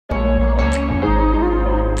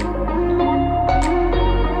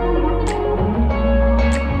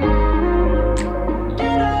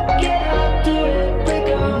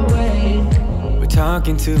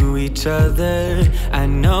talking to each other. I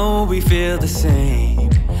know we feel the same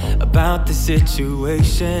about the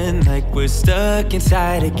situation, like we're stuck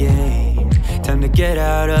inside a game. Time to get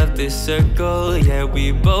out of this circle, yeah,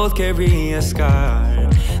 we both carry a scar.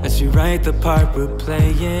 Let's rewrite the part we're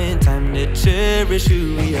playing, time to cherish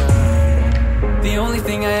who we are. The only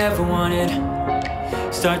thing I ever wanted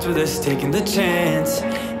starts with us taking the chance.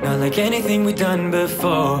 Not like anything we've done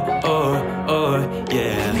before,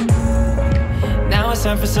 yeah. Now it's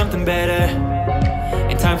time for something better,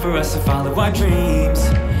 and time for us to follow our dreams.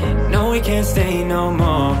 No, we can't stay no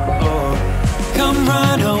more. Come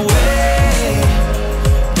run away,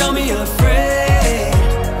 don't be afraid,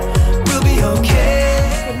 we'll be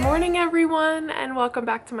okay. Good morning everyone, and welcome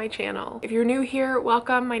back to my channel. If you're new here,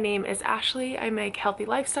 welcome. My name is Ashley. I make healthy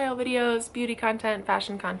lifestyle videos, beauty content,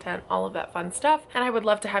 fashion content, all of that fun stuff, and I would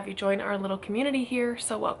love to have you join our little community here,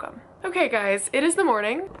 so welcome. Okay guys, it is the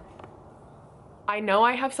morning. I know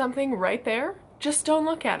I have something right there, just don't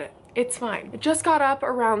look at it. It's fine. I just got up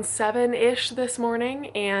around 7-ish this morning,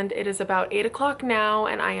 and it is about 8 o'clock now,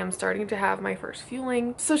 and I am starting to have my first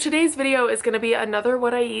fueling. So today's video is going to be another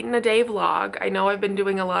what I eat in a day vlog. I know I've been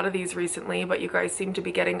doing a lot of these recently, but you guys seem to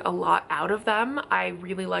be getting a lot out of them. I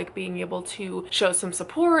really like being able to show some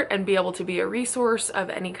support and be able to be a resource of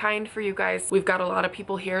any kind for you guys. We've got a lot of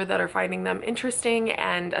people here that are finding them interesting,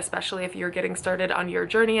 and especially if you're getting started on your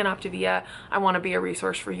journey in Optavia, I want to be a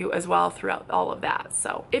resource for you as well throughout all of that.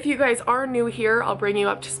 So if you guys are new here, I'll bring you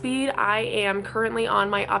up to speed. I am currently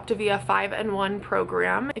on my Optavia 5-in-1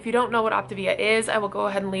 program. If you don't know what Optavia is, I will go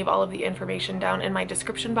ahead and leave all of the information down in my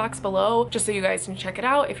description box below, just so you guys can check it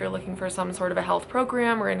out if you're looking for some sort of a health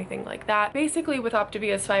program or anything like that. Basically, with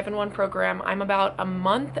Optavia's 5-in-1 program, I'm about a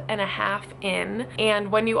month and a half in,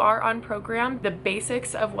 and when you are on program, the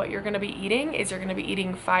basics of what you're going to be eating is you're going to be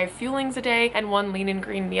eating 5 fuelings a day and 1 lean and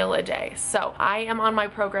green meal a day. So I am on my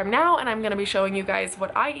program now, and I'm going to be showing you guys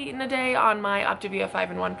what I eat in a day on my Optavia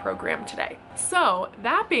 5-in-1 program today. So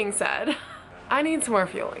that being said, I need some more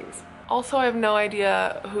fuelings. Also, I have no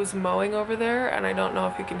idea who's mowing over there, and I don't know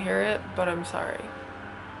if you can hear it, but I'm sorry.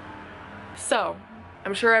 So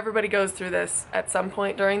I'm sure everybody goes through this at some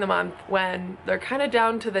point during the month when they're kind of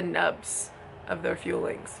down to the nubs of their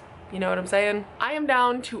fuelings. You know what I'm saying? I am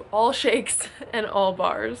down to all shakes and all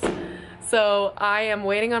bars. So I am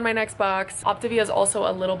waiting on my next box. Optavia is also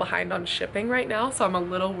a little behind on shipping right now, so I'm a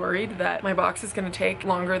little worried that my box is gonna take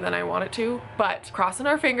longer than I want it to, but crossing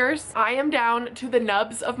our fingers. I am down to the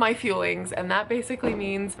nubs of my fuelings, and that basically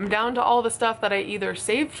means I'm down to all the stuff that I either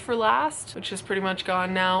saved for last, which is pretty much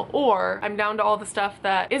gone now, or I'm down to all the stuff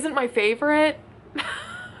that isn't my favorite.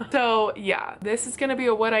 So yeah, this is gonna be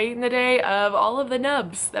a what I eat in a day of all of the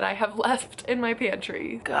nubs that I have left in my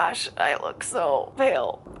pantry. Gosh, I look so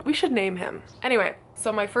pale. We should name him. Anyway,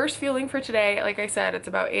 so my first fueling for today, like I said, it's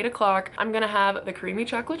about 8 o'clock. I'm gonna have the creamy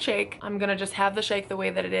chocolate shake. I'm gonna just have the shake the way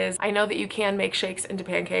that it is. I know that you can make shakes into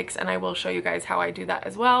pancakes, and I will show you guys how I do that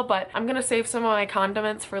as well, but I'm gonna save some of my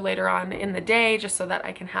condiments for later on in the day just so that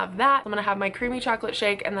I can have that. I'm gonna have my creamy chocolate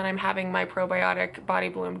shake, and then I'm having my probiotic Body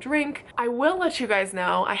Bloom drink. I will let you guys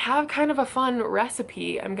know, I have kind of a fun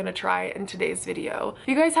recipe I'm gonna try in today's video. If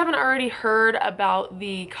you guys haven't already heard about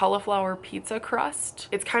the cauliflower pizza crust,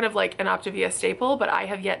 it's kind of like an Optavia staple, but I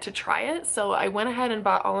have yet to try it, so I went ahead and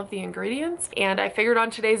bought all of the ingredients, and I figured on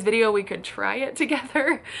today's video we could try it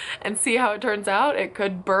together and see how it turns out. It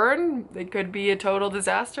could burn, it could be a total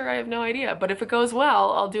disaster, I have no idea, but if it goes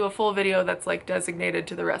well, I'll do a full video that's like designated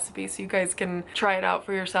to the recipe so you guys can try it out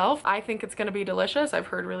for yourself. I think it's gonna be delicious. I've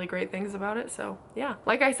heard really great things about it, so yeah.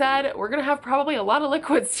 Like I said, we're gonna have probably a lot of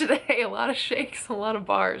liquids today, a lot of shakes, a lot of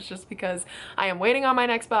bars, just because I am waiting on my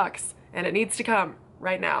next box and it needs to come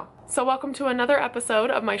right now. So welcome to another episode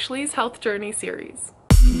of my Schlee's Health Journey series.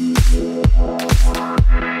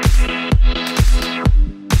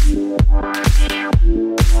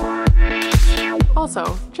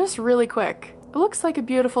 Also, just really quick, it looks like a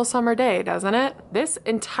beautiful summer day, doesn't it? This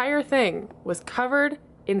entire thing was covered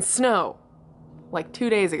in snow like 2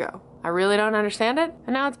 days ago. I really don't understand it,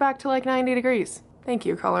 and now it's back to like 90 degrees. Thank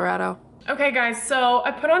you, Colorado. Okay guys, so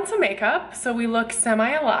I put on some makeup so we look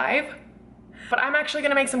semi-alive. But I'm actually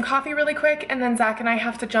gonna make some coffee really quick, and then Zach and I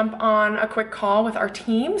have to jump on a quick call with our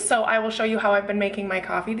team, so I will show you how I've been making my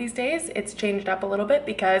coffee these days. It's changed up a little bit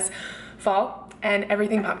because fall and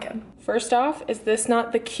everything pumpkin. First off, is this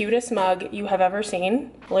not the cutest mug you have ever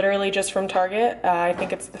seen? Literally just from Target. I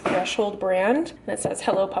think it's the Threshold brand, and it says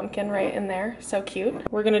Hello Pumpkin right in there. So cute.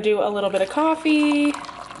 We're gonna do a little bit of coffee.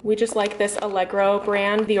 We just like this Allegro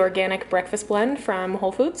brand, the organic breakfast blend from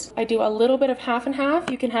Whole Foods. I do a little bit of half and half.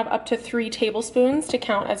 You can have up to 3 tablespoons to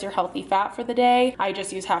count as your healthy fat for the day. I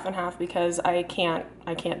just use half and half because I can't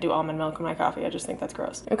do almond milk in my coffee. I just think that's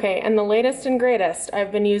gross. Okay, and the latest and greatest,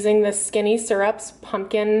 I've been using this Skinny Syrups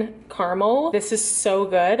pumpkin caramel. This is so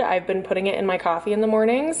good. I've been putting it in my coffee in the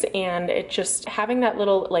mornings, and it just, having that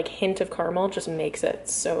little like hint of caramel just makes it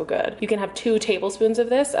so good. You can have 2 tablespoons of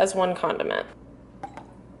this as 1 condiment.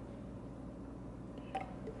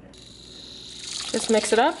 Just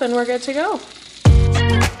mix it up and we're good to go.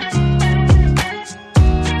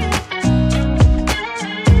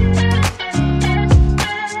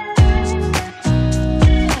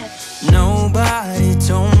 Nobody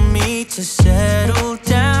told me to settle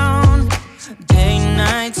down. Day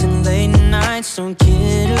nights and late nights, don't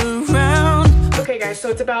kid around. Okay guys, so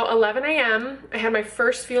it's about 11 a.m. I had my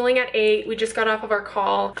first fueling at 8. We just got off of our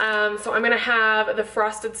call. So I'm gonna have the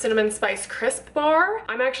Frosted Cinnamon Spice Crisp Bar.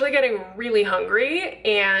 I'm actually getting really hungry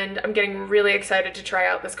and I'm getting really excited to try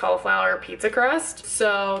out this cauliflower pizza crust.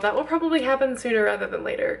 So that will probably happen sooner rather than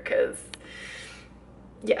later because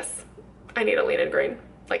yes, I need a lean and green,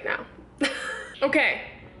 like now. Okay,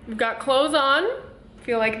 we've got clothes on.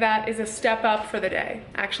 Feel like that is a step up for the day.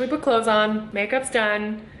 Actually put clothes on, makeup's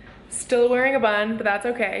done. Still wearing a bun, but that's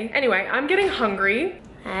okay. Anyway, I'm getting hungry.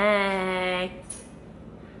 Hey.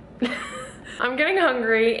 I'm getting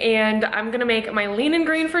hungry and I'm gonna make my lean and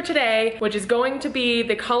green for today, which is going to be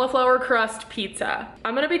the cauliflower crust pizza.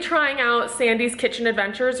 I'm gonna be trying out Sandy's Kitchen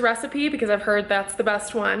Adventures recipe because I've heard that's the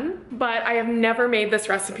best one, but I have never made this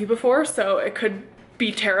recipe before, so it could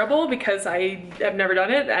be terrible because I have never done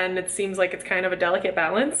it and it seems like it's kind of a delicate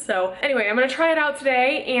balance. So anyway, I'm gonna try it out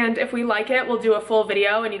today, and if we like it, we'll do a full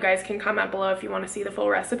video and you guys can comment below if you want to see the full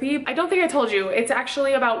recipe. I don't think I told you, it's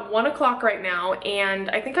actually about 1 o'clock right now, and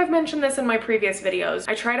I think I've mentioned this in my previous videos.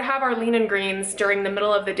 I try to have our lean and greens during the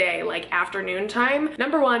middle of the day, like afternoon time.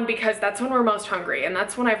 Number one, because that's when we're most hungry, and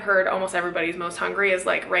that's when I've heard almost everybody's most hungry is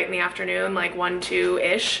like right in the afternoon, like 1,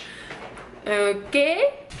 2-ish.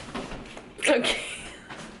 Okay? Okay.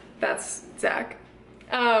 That's Zach.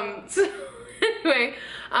 So anyway,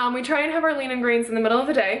 we try and have our lean and greens in the middle of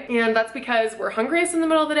the day, and that's because we're hungriest in the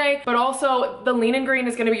middle of the day, but also the lean and green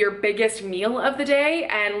is gonna be your biggest meal of the day,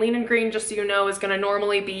 and lean and green, just so you know, is gonna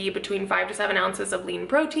normally be between 5 to 7 ounces of lean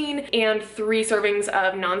protein and 3 servings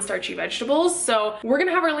of non-starchy vegetables. So we're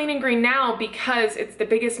gonna have our lean and green now because it's the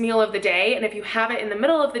biggest meal of the day, and if you have it in the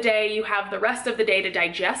middle of the day, you have the rest of the day to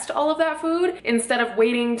digest all of that food instead of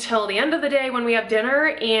waiting till the end of the day when we have dinner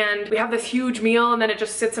and we have this huge meal and then it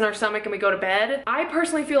just sits in our stomach and we go to bed. I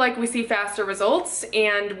personally feel like we see faster results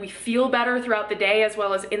and we feel better throughout the day as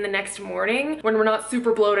well as in the next morning when we're not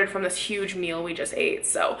super bloated from this huge meal we just ate.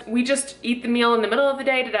 So we just eat the meal in the middle of the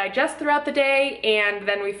day to digest throughout the day, and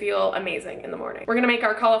then we feel amazing in the morning. We're gonna make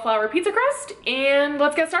our cauliflower pizza crust and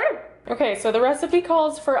let's get started. Okay, so the recipe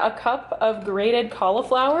calls for a cup of grated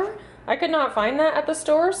cauliflower. I could not find that at the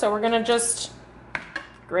store, so we're gonna just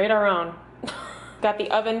grate our own. Got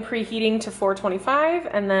the oven preheating to 425,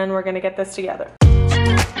 and then we're gonna get this together.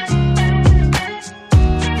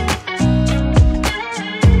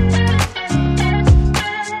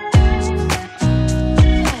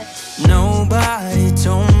 Nobody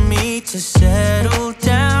told me to settle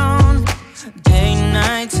down. Day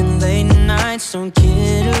nights and late nights, don't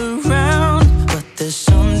kid around. But there's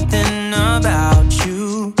something about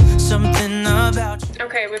you, something about you.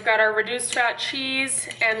 Okay, we've got our reduced fat cheese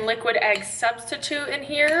and liquid egg substitute in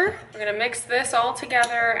here. We're gonna mix this all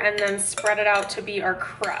together and then spread it out to be our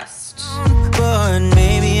crust. But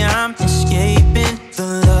maybe I'm escaping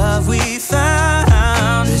the love we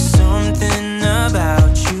found. There's something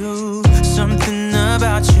about you, something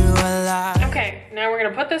about you I like. Okay, now we're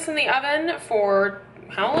gonna put this in the oven for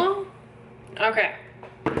how long? Okay,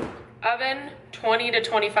 oven 20 to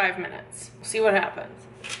 25 minutes. See what happens.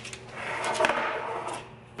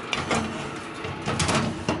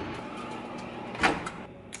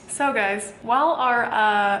 So guys, while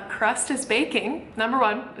our crust is baking, number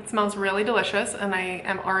one, it smells really delicious and I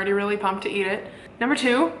am already really pumped to eat it. Number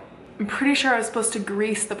two, I'm pretty sure I was supposed to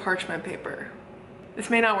grease the parchment paper.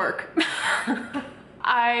 This may not work.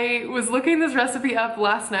 I was looking this recipe up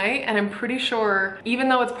last night and I'm pretty sure, even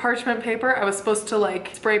though it's parchment paper, I was supposed to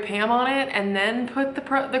like spray Pam on it and then put the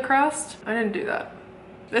crust. I didn't do that.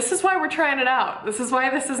 This is why we're trying it out. This is why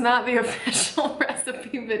this is not the official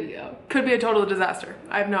recipe video. Could be a total disaster.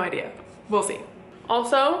 I have no idea. We'll see.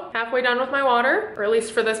 Also, halfway done with my water, or at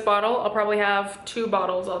least for this bottle. I'll probably have 2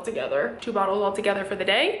 bottles altogether. 2 bottles altogether for the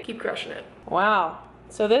day. Keep crushing it. Wow.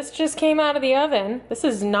 So this just came out of the oven. This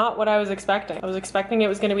is not what I was expecting. I was expecting it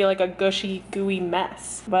was gonna be like a gushy, gooey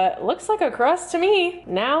mess, but looks like a crust to me.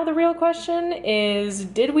 Now the real question is,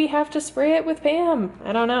 did we have to spray it with Pam?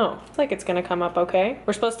 I don't know. Looks like it's gonna come up okay.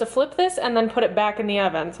 We're supposed to flip this and then put it back in the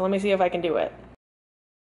oven. So let me see if I can do it.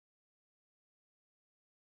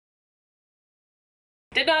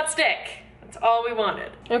 Did not stick. That's all we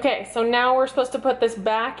wanted. Okay, so now we're supposed to put this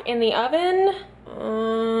back in the oven.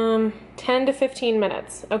 10 to 15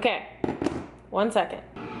 minutes. Okay, 1 second.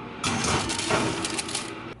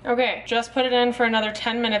 Okay, just put it in for another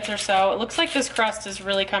 10 minutes or so. It looks like this crust is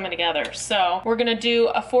really coming together. So we're gonna do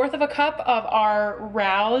 1/4 cup of our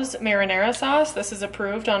Rouse marinara sauce. This is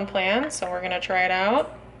approved on plan, so we're gonna try it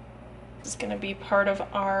out. This is gonna be part of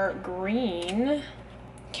our green.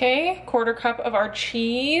 Okay, 1/4 cup of our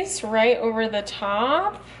cheese right over the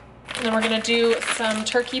top. And then we're gonna do some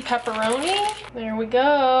turkey pepperoni. There we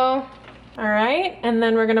go. All right, and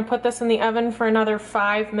then we're gonna put this in the oven for another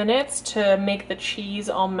 5 minutes to make the cheese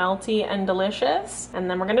all melty and delicious. And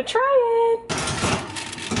then we're gonna try it.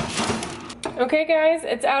 Okay guys,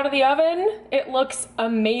 it's out of the oven. It looks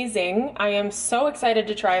amazing. I am so excited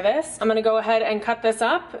to try this. I'm gonna go ahead and cut this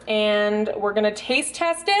up and we're gonna taste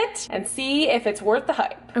test it and see if it's worth the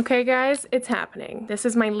hype. Okay guys, it's happening. This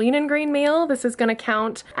is my lean and green meal. This is gonna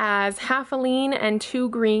count as half a lean and 2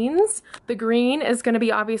 greens. The green is gonna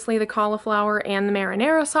be obviously the cauliflower and the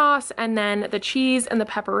marinara sauce, and then the cheese and the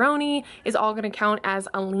pepperoni is all gonna count as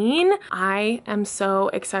a lean. I am so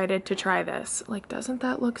excited to try this. Like, doesn't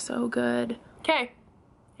that look so good? Okay,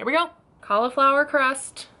 here we go. Cauliflower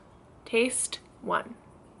crust, taste 1.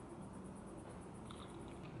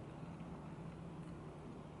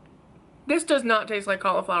 This does not taste like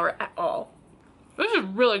cauliflower at all. This is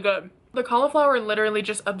really good. The cauliflower literally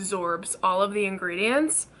just absorbs all of the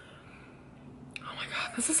ingredients. Oh my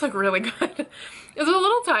god, this is like really good. It's a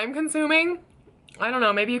little time consuming. I don't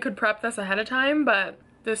know, maybe you could prep this ahead of time, but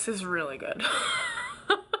this is really good.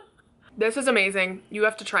 This is amazing. You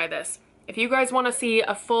have to try this. If you guys want to see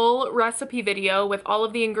a full recipe video with all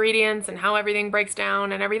of the ingredients and how everything breaks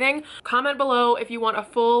down and everything, comment below if you want a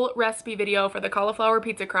full recipe video for the cauliflower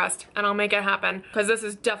pizza crust and I'll make it happen, because this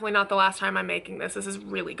is definitely not the last time I'm making this. This is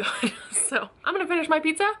really good. So I'm gonna finish my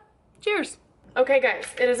pizza. Cheers. Okay guys,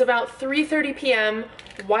 it is about 3:30 p.m.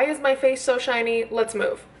 Why is my face so shiny? Let's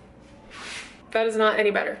move. That is not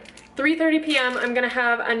any better. 3:30 p.m. I'm gonna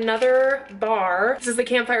have another bar. This is the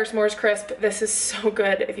Campfire S'mores Crisp. This is so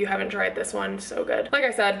good. If you haven't tried this one, so good. Like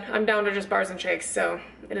I said, I'm down to just bars and shakes, so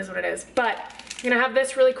it is what it is. But I'm gonna have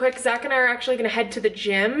this really quick. Zach and I are actually gonna head to the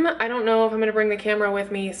gym. I don't know if I'm gonna bring the camera with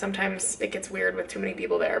me. Sometimes it gets weird with too many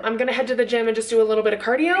people there. I'm gonna head to the gym and just do a little bit of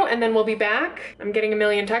cardio, and then we'll be back. I'm getting a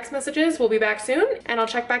million text messages. We'll be back soon, and I'll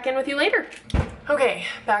check back in with you later. Okay,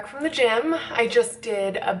 back from the gym. I just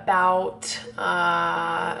did about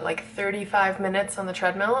like 35 minutes on the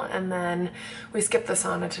treadmill, and then we skipped the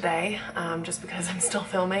sauna today just because I'm still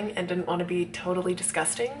filming and didn't want to be totally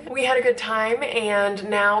disgusting. We had a good time, and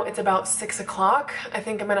now it's about 6 o'clock. I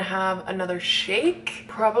think I'm gonna have another shake,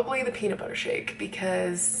 probably the peanut butter shake,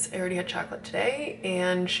 because I already had chocolate today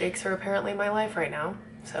and shakes are apparently my life right now.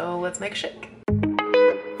 So let's make a shake.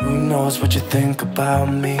 Who knows what you think about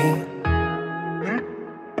me?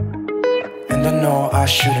 And I know I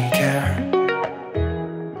shouldn't care.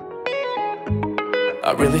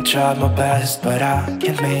 I really tried my best, but I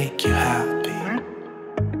can't make you happy.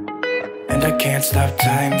 And I can't stop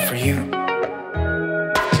time for you.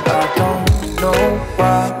 I don't know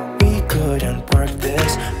why we couldn't work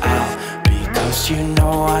this out, because you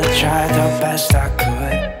know I tried the best I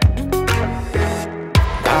could.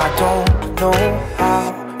 I don't know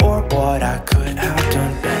how or what I could have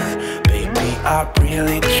done better. Baby, I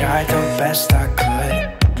really tried the best I could.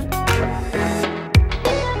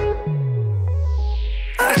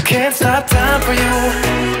 I can't stop time for you.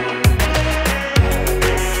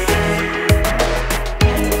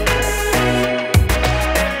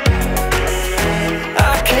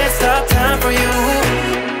 I can't stop time for you.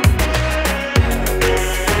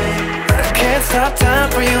 I can't stop time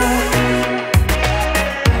for you.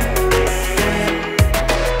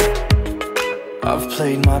 I've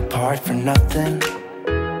played my part for nothing,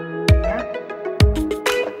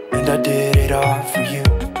 and I did it all for you.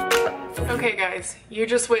 Okay guys, you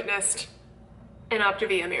just witnessed an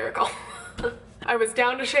Optavia miracle. I was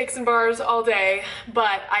down to shakes and bars all day,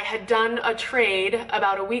 but I had done a trade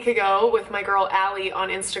about a week ago with my girl Allie on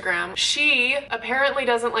Instagram. She apparently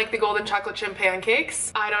doesn't like the golden chocolate chip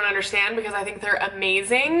pancakes. I don't understand because I think they're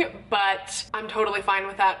amazing, but I'm totally fine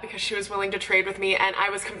with that because she was willing to trade with me, and I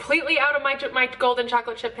was completely out of my golden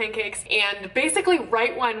chocolate chip pancakes. And basically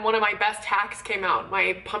right when one of my best hacks came out,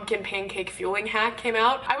 my pumpkin pancake fueling hack came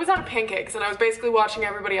out, I was out of pancakes and I was basically watching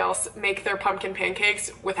everybody else make their pumpkin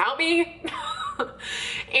pancakes without me.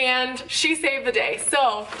 And she saved the day.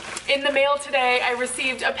 So in the mail today, I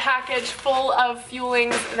received a package full of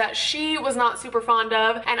fuelings that she was not super fond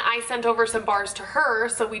of, and I sent over some bars to her,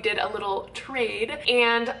 so we did a little trade,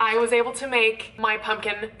 and I was able to make my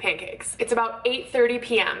pumpkin pancakes. It's about 8:30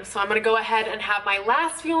 p.m., so I'm gonna go ahead and have my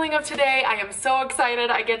last fueling of today. I am so excited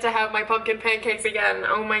I get to have my pumpkin pancakes again.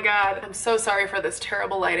 Oh my god. I'm so sorry for this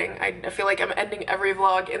terrible lighting. I feel like I'm ending every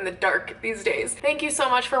vlog in the dark these days. Thank you so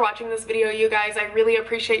much for watching this video, you guys. I really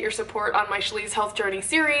appreciate your support on my Shalee's Health Journey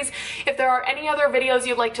series. If there are any other videos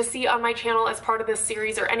you'd like to see on my channel as part of this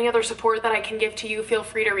series, or any other support that I can give to you, feel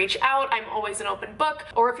free to reach out. I'm always an open book.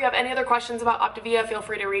 Or if you have any other questions about Optavia, feel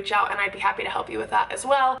free to reach out and I'd be happy to help you with that as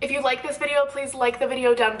well. If you like this video, please like the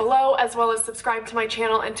video down below, as well as subscribe to my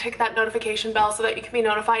channel and tick that notification bell so that you can be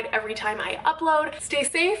notified every time I upload. Stay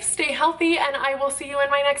safe, stay healthy, and I will see you in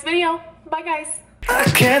my next video. Bye guys. I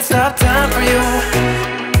can't stop time for you.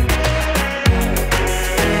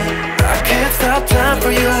 I can't stop time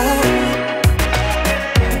for you.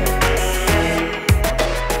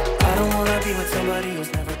 I don't wanna be with somebody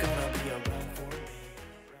who's never gonna